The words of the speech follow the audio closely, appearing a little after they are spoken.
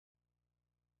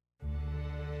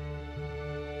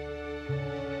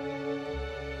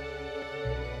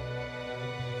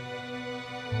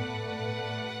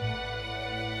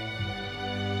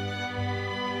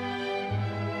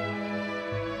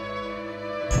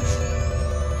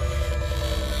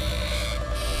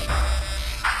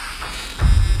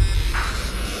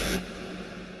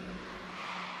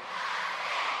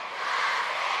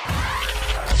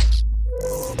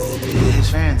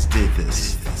His parents did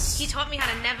this. He taught me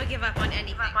how to never give up on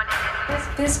anything.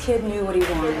 This kid knew what he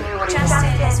wanted. Justin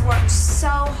has worked so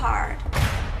hard.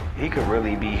 He could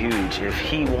really be huge if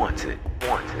he wants it.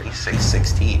 He's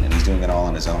 16 and he's doing it all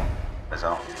on his own.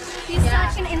 He's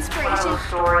such an inspiration.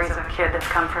 Stories of a kid that's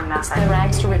come from It's nothing. the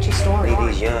rags to riches story.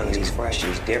 He's young, and he's fresh,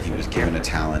 and he's different. He was given a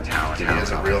talent. He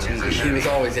has a real musician. He was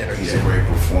always He's a energetic. great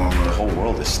performer. The whole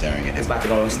world is staring at him. He's about to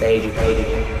go on stage and fade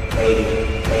it.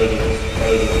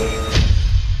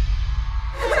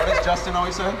 What does Justin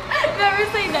always say? Never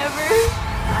say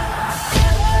never.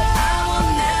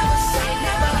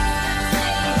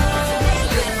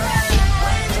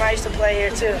 I used to play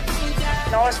here too.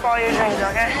 And always follow your dreams,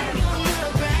 okay?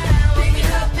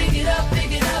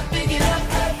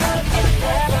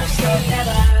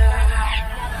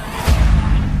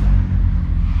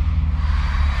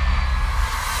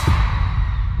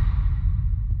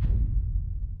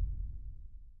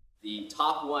 The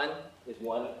top one is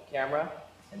one camera,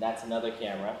 and that's another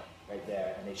camera right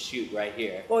there, and they shoot right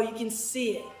here. Well, you can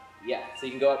see it. Yeah, so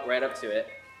you can go up right up to it.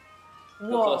 Whoa.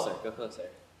 Go closer.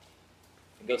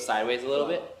 And go sideways a little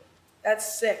bit.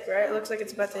 That's sick, right? It looks like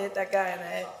it's about to hit that guy in the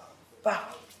head. Bow.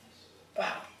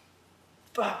 Bow.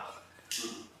 Bow.